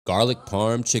Garlic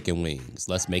parm chicken wings.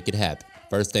 Let's make it happen.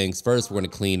 First things first, we're gonna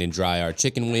clean and dry our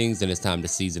chicken wings, and it's time to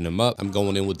season them up. I'm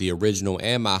going in with the original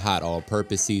and my hot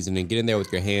all-purpose seasoning. Get in there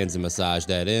with your hands and massage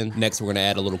that in. Next, we're gonna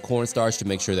add a little cornstarch to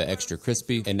make sure they're extra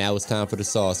crispy. And now it's time for the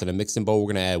sauce. In a mixing bowl,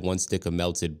 we're gonna add 1 stick of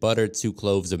melted butter, 2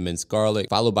 cloves of minced garlic,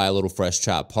 followed by a little fresh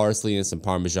chopped parsley and some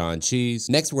Parmesan cheese.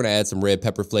 Next, we're gonna add some red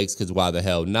pepper flakes, because why the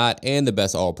hell not, and the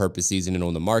best all-purpose seasoning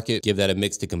on the market. Give that a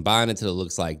mix to combine until it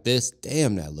looks like this.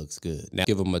 Damn, that looks good. Now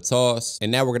give them a toss.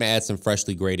 And now we're gonna add some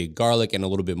freshly grated garlic and a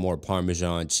little bit more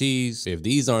Parmesan cheese. If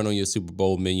these aren't on your Super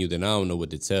Bowl menu, then I don't know what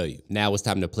to tell you. Now it's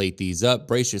time to plate these up.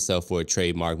 Brace yourself for a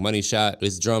trademark money shot.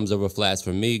 It's drums over flats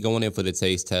for me, going in for the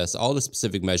taste test. All the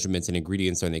specific measurements and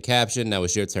ingredients are in the caption. Now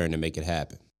it's your turn to make it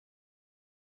happen.